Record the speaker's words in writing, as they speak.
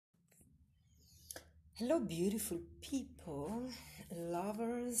Hello, beautiful people,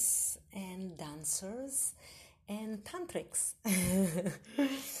 lovers and dancers and tantrics.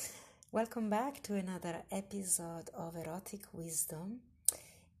 Welcome back to another episode of Erotic Wisdom.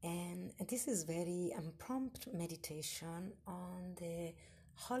 And this is very impromptu meditation on the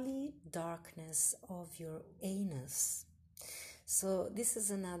holy darkness of your anus. So this is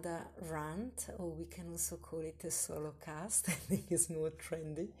another rant, or we can also call it a solo cast. I think it's more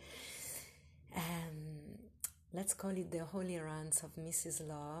trendy. Let's call it the holy rants of Mrs.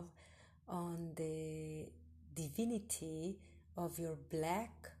 Love on the divinity of your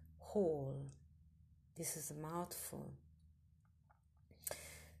black hole. This is a mouthful.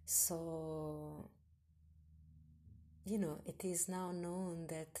 So, it is now known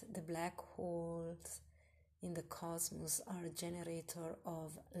that the black holes in the cosmos are a generator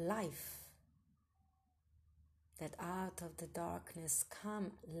of life. That out of the darkness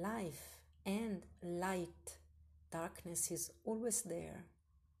come life and light. Darkness is always there.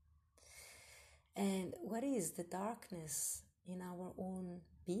 And what is the darkness in our own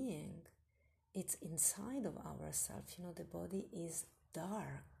being? It's inside of ourselves. The body is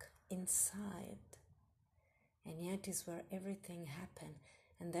dark inside. And yet is where everything happens.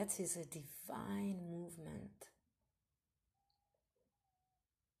 And that is a divine movement.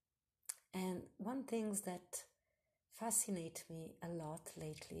 And one thing that fascinates me a lot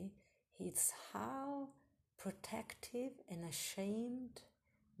lately is how protective and ashamed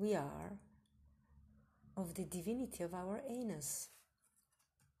we are of the divinity of our anus.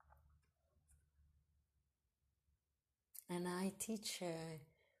 And I teach a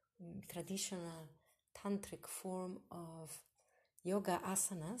traditional tantric form of yoga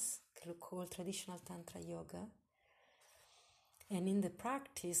asanas called traditional tantra yoga. And in the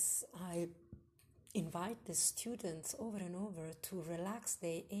practice, I invite the students over and over to relax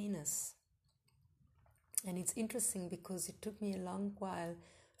their anus. And it's interesting because it took me a long while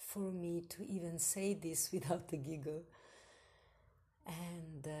for me to even say this without a giggle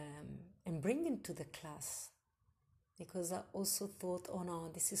and bring it to the class. Because I also thought, oh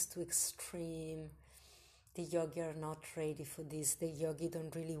no, this is too extreme. The yogi are not ready for this. The yogi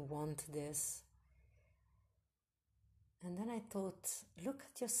don't really want this. And then I thought, look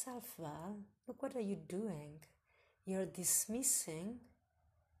at yourself, Val. Look, what are you doing? You're dismissing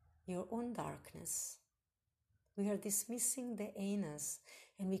your own darkness. We are dismissing the anus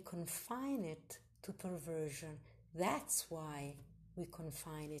and we confine it to perversion. That's why we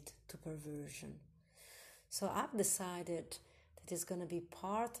confine it to perversion. So I've decided that it's going to be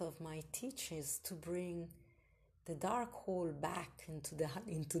part of my teachings to bring the dark hole back into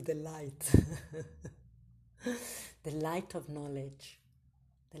the light. The light of knowledge,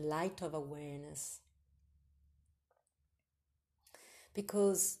 the light of awareness.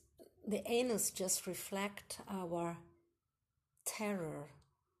 Because the anus just reflects our terror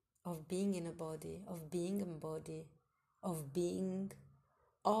of being in a body, of being embodied, of being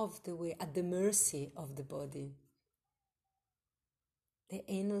of the way, at the mercy of the body. The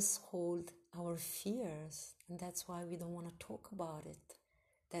anus holds our fears, and that's why we don't want to talk about it.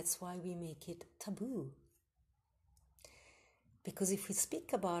 That's why we make it taboo. Because if we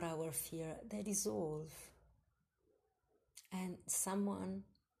speak about our fear, they dissolve. And someone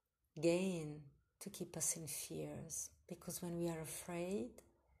gain to keep us in fears. Because when we are afraid,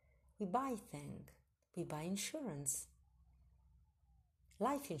 we buy things. We buy insurance.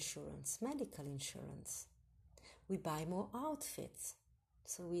 Life insurance, medical insurance. We buy more outfits.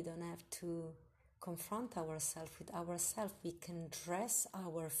 So we don't have to confront ourselves with ourselves. We can dress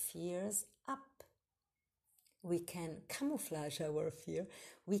our fears up. We can camouflage our fear.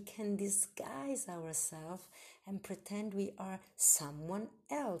 We can disguise ourselves and pretend we are someone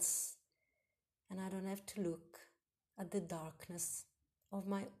else. And I don't have to look at the darkness of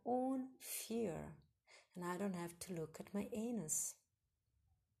my own fear. And I don't have to look at my anus.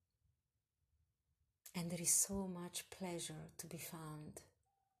 And there is so much pleasure to be found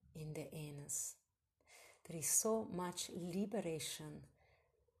in the anus. There is so much liberation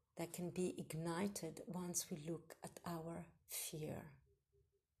that can be ignited once we look at our fear.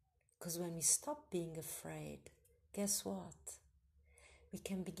 Because when we stop being afraid, guess what? We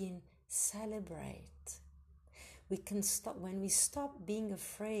can begin celebrate. When we stop being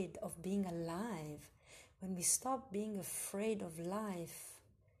afraid of being alive, when we stop being afraid of life,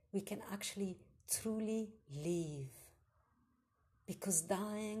 we can actually truly live. Because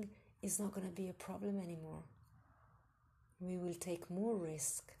dying is not going to be a problem anymore. We will take more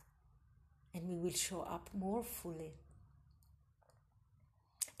risk. And we will show up more fully.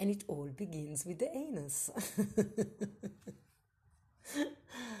 And it all begins with the anus.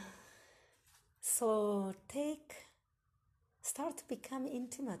 So Start to become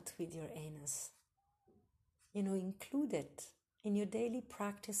intimate with your anus. Include it in your daily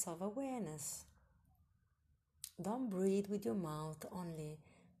practice of awareness. Don't breathe with your mouth only,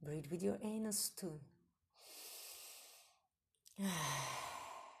 breathe with your anus too.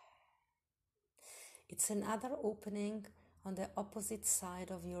 It's another opening on the opposite side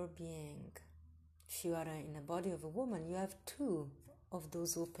of your being. If you are in the body of a woman, you have two of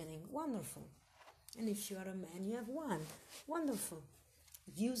those openings. Wonderful. And if you are a man, you have one. Wonderful.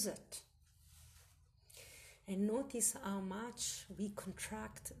 Use it. And notice how much we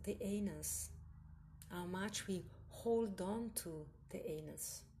contract the anus, how much we hold on to the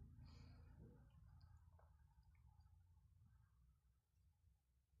anus.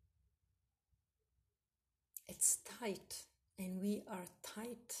 It's tight, and we are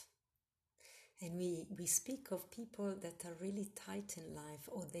tight. And we speak of people that are really tight in life,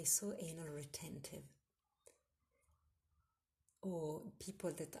 or they're so anal retentive. Or people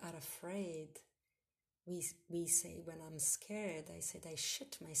that are afraid. We say, when I'm scared, I said, I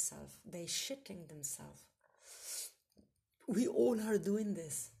shit myself. They're shitting themselves. We all are doing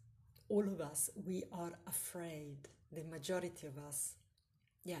this. All of us, we are afraid. The majority of us.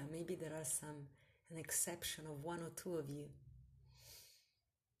 Yeah, maybe there are an exception of one or two of you.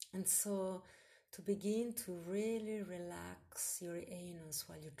 And so to begin to really relax your anus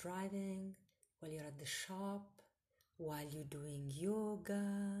while you're driving, while you're at the shop, while you're doing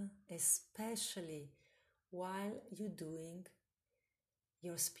yoga, especially while you're doing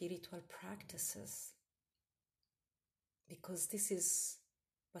your spiritual practices. Because this is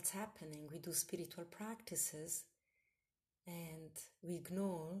what's happening. We do spiritual practices and we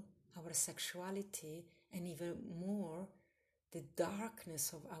ignore our sexuality, and even more the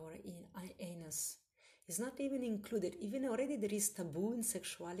darkness of our anus is not even included. Even already there is taboo in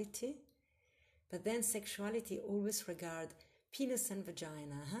sexuality, but then sexuality always regard penis and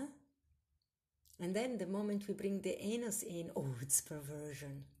vagina, huh? And then the moment we bring the anus in, oh, it's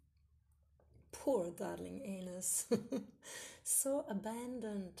perversion. Poor darling anus. So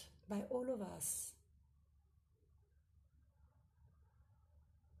abandoned by all of us.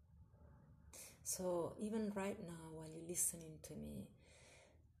 So even right now, while you're listening to me,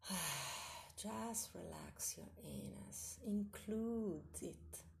 just relax your anus, include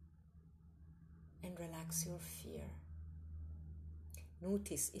it, and relax your fear.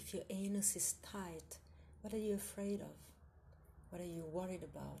 Notice if your anus is tight, what are you afraid of? What are you worried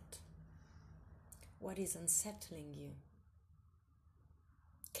about? What is unsettling you?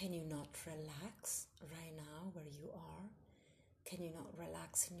 Can you not relax right now where you are? Can you not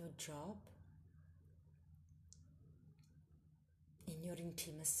relax in your job? In your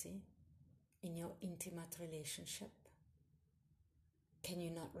intimacy? In your intimate relationship? Can you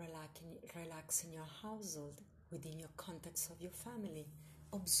not relax in your household, within your context of your family?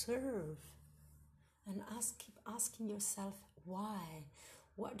 Observe and keep asking yourself why.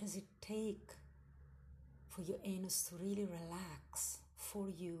 What does it take for your anus to really relax for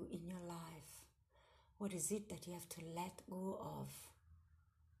you in your life? What is it that you have to let go of?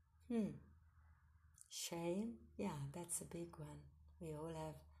 Shame? Yeah, that's a big one. We all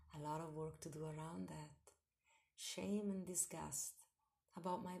have a lot of work to do around that. Shame and disgust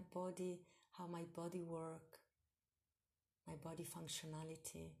about my body, how my body works, my body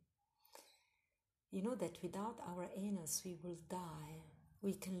functionality. You know that without our anus we will die.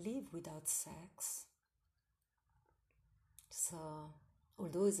 We can live without sex. So,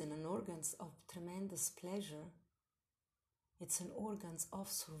 although it's an organ of tremendous pleasure, it's an organ of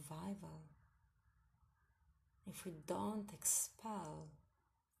survival. If we don't expel,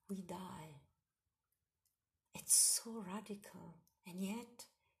 we die. It's so radical, and yet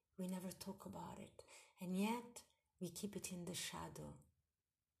we never talk about it, and yet we keep it in the shadow.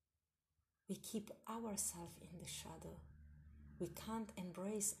 We keep ourselves in the shadow. We can't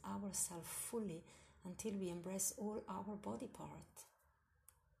embrace ourselves fully until we embrace all our body parts.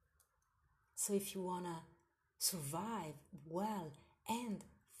 So if you want to survive well and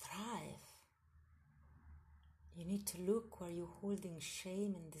thrive, you need to look where you're holding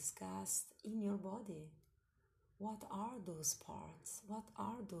shame and disgust in your body. What are those parts? What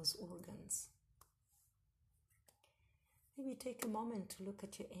are those organs? Maybe take a moment to look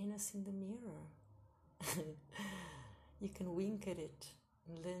at your anus in the mirror. You can wink at it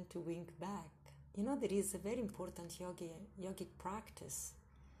and learn to wink back. You know, there is a very important yogic practice.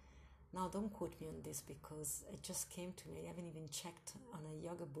 Now, don't quote me on this because it just came to me. I haven't even checked on a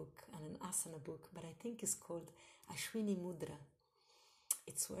yoga book, on an asana book, but I think it's called Ashwini Mudra.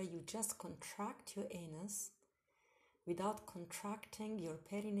 It's where you just contract your anus without contracting your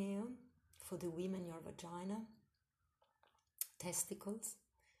perineum, for the women, your vagina, testicles,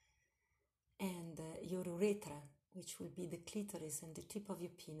 and your urethra, which will be the clitoris and the tip of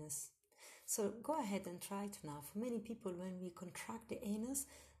your penis. So go ahead and try it now. For many people, when we contract the anus,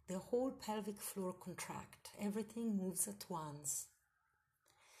 the whole pelvic floor contracts. Everything moves at once.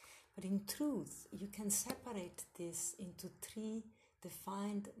 But in truth, you can separate this into 3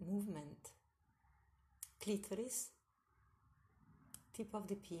 defined movements. Clitoris, tip of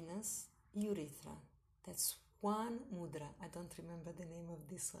the penis, urethra. That's one mudra. I don't remember the name of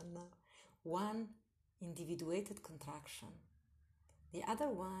this one now. One individuated contraction. The other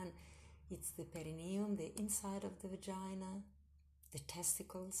one, it's the perineum, the inside of the vagina, the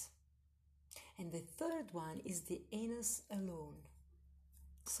testicles. And the third one is the anus alone.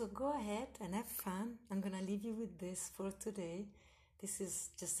 So go ahead and have fun. I'm going to leave you with this for today. This is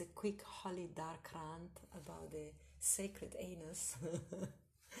just a quick holy dark rant about the sacred anus.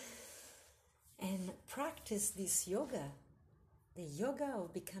 And practice this yoga, the yoga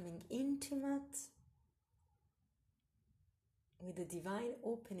of becoming intimate with the divine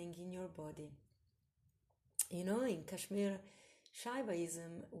opening in your body. You know, in Kashmir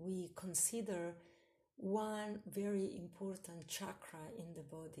Shaivaism, we consider one very important chakra in the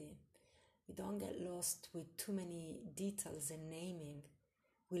body. We don't get lost with too many details and naming.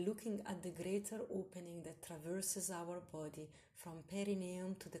 We're looking at the greater opening that traverses our body from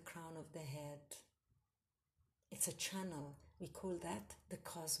perineum to the crown of the head. It's a channel. We call that the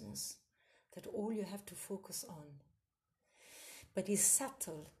cosmos. That all you have to focus on. But it's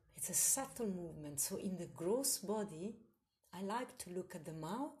subtle. It's a subtle movement. So in the gross body, I like to look at the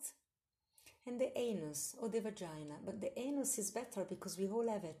mouth and the anus or the vagina. But the anus is better because we all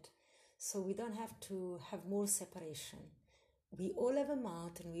have it. So we don't have to have more separation. We all have a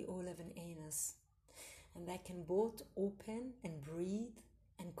mouth and we all have an anus. And they can both open and breathe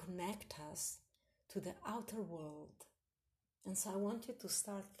and connect us to the outer world. And so I want you to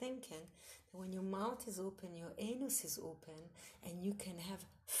start thinking that when your mouth is open, your anus is open, and you can have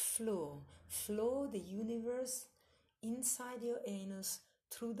flow the universe inside your anus,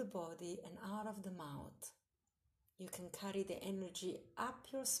 through the body and out of the mouth. You can carry the energy up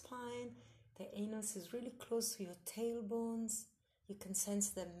your spine. The anus is really close to your tailbones. You can sense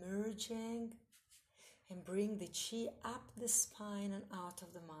them merging, and bring the chi up the spine and out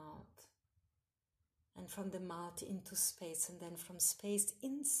of the mouth. And from the mouth into space, and then from space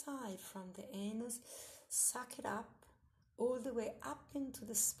inside, from the anus, suck it up, all the way up into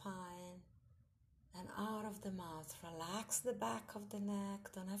the spine and out of the mouth. Relax the back of the neck,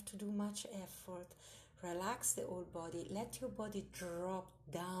 don't have to do much effort. Relax the whole body, let your body drop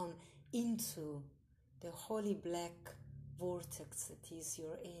down into the holy black vortex that is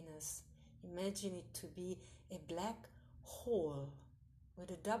your anus. Imagine it to be a black hole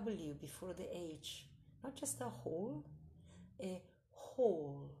with a W before the H. Not just a hole, a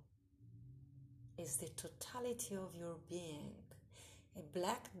whole is the totality of your being. A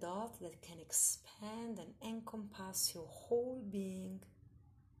black dot that can expand and encompass your whole being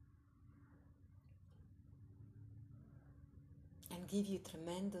and give you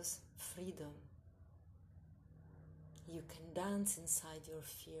tremendous freedom. You can dance inside your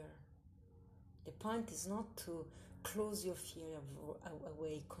fear. The point is not to close your fear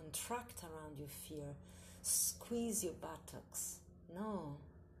away, contract around your fear, squeeze your buttocks. No.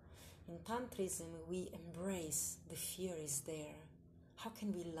 In Tantrism, we embrace the fear is there. How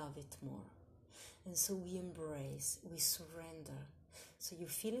can we love it more? And so we embrace, we surrender. So you're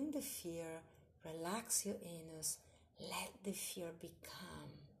feeling the fear, relax your anus, let the fear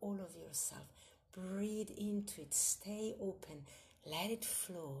become all of yourself. Breathe into it, stay open, let it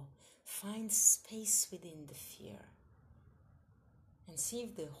flow. Find space within the fear. And see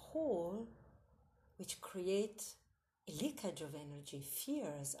if the hole, which creates a leakage of energy,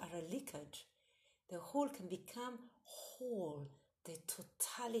 fears are a leakage, the whole can become whole, the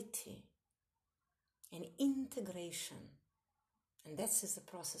totality, and integration. And that's just the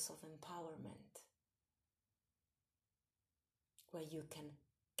process of empowerment, where you can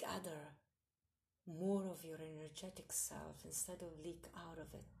gather more of your energetic self instead of leak out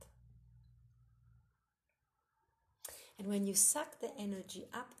of it. And when you suck the energy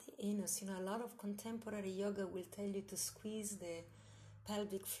up the anus, a lot of contemporary yoga will tell you to squeeze the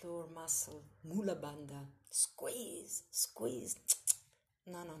pelvic floor muscle, Mula Bandha. Squeeze, squeeze.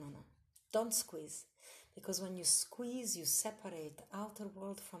 No. Don't squeeze. Because when you squeeze, you separate outer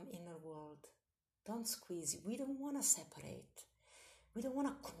world from inner world. Don't squeeze. We don't want to separate. We don't want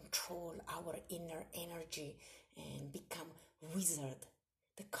to control our inner energy and become wizard.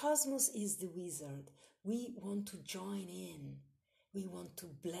 The cosmos is the wizard. We want to join in. We want to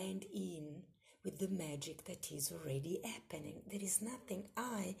blend in with the magic that is already happening. There is nothing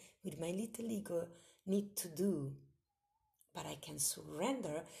I, with my little ego, need to do, but I can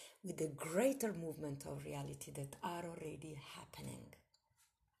surrender with the greater movement of reality that are already happening.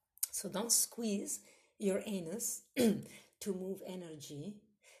 So don't squeeze your anus to move energy,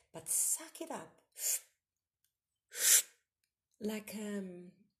 but suck it up like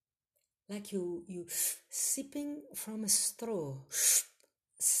you sipping from a straw.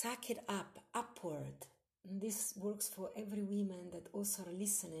 Suck it up, upward. And this works for every woman that also are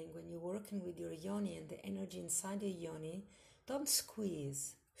listening. When you're working with your yoni and the energy inside the yoni, don't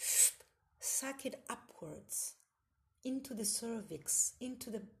squeeze. Suck it upwards, into the cervix, into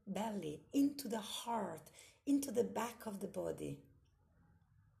the belly, into the heart, into the back of the body.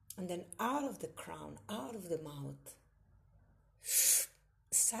 And then out of the crown, out of the mouth.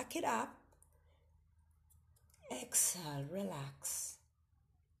 Suck it up. Exhale, relax.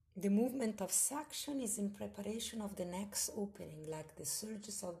 The movement of suction is in preparation of the next opening, like the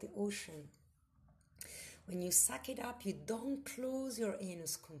surges of the ocean. When you suck it up, you don't close your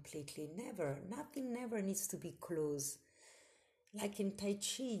anus completely. Never. Nothing never needs to be closed. Like in Tai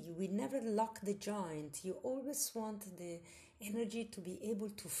Chi, we never lock the joint. You always want the energy to be able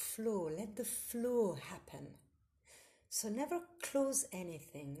to flow. Let the flow happen. So never close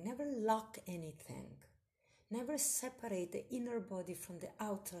anything. Never lock anything. Never separate the inner body from the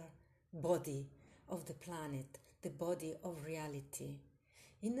outer body of the planet, the body of reality.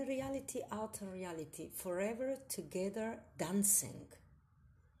 Inner reality, outer reality, forever together dancing.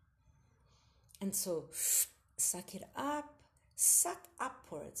 And so, suck it up, suck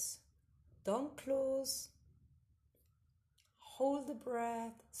upwards. Don't close. Hold the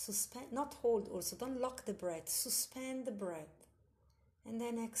breath, suspend, not hold also, don't lock the breath, suspend the breath. And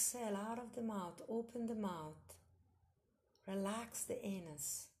then exhale out of the mouth, open the mouth, relax the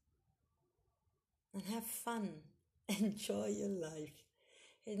anus, and have fun. Enjoy your life,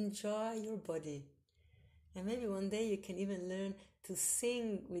 enjoy your body. And maybe one day you can even learn to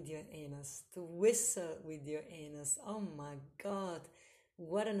sing with your anus, to whistle with your anus. Oh my God,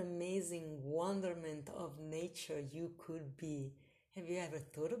 what an amazing wonderment of nature you could be. Have you ever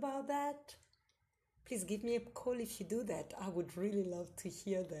thought about that? Please give me a call if you do that. I would really love to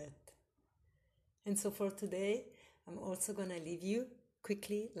hear that. And so for today, I'm also going to leave you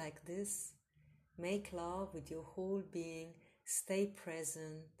quickly like this. Make love with your whole being. Stay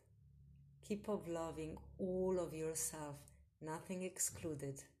present. Keep on loving all of yourself, nothing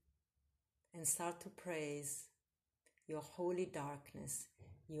excluded. And start to praise your holy darkness,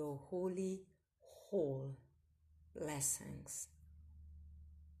 your holy whole blessings.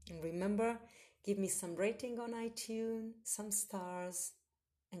 And remember, give me some rating on iTunes, some stars,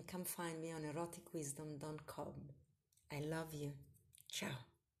 and come find me on eroticwisdom.com. I love you. Ciao.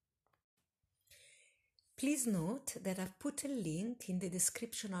 Please note that I've put a link in the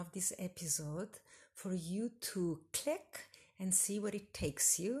description of this episode for you to click and see where it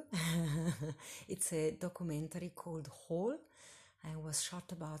takes you. It's a documentary called Whole. It was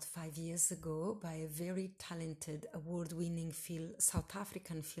shot about 5 years ago by a very talented, award-winning South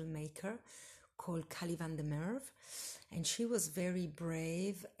African filmmaker called Kali van der Merwe. And she was very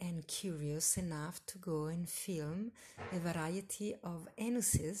brave and curious enough to go and film a variety of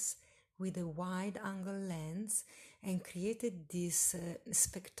anuses with a wide-angle lens and created these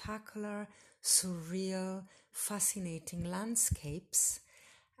spectacular, surreal, fascinating landscapes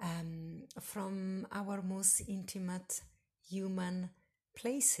from our most intimate human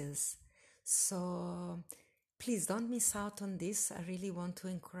places. So please don't miss out on this. I really want to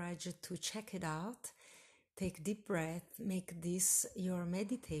encourage you to check it out. Take deep breath, make this your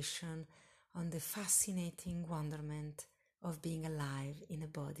meditation on the fascinating wonderment of being alive in a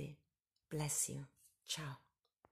body. Bless you. Ciao.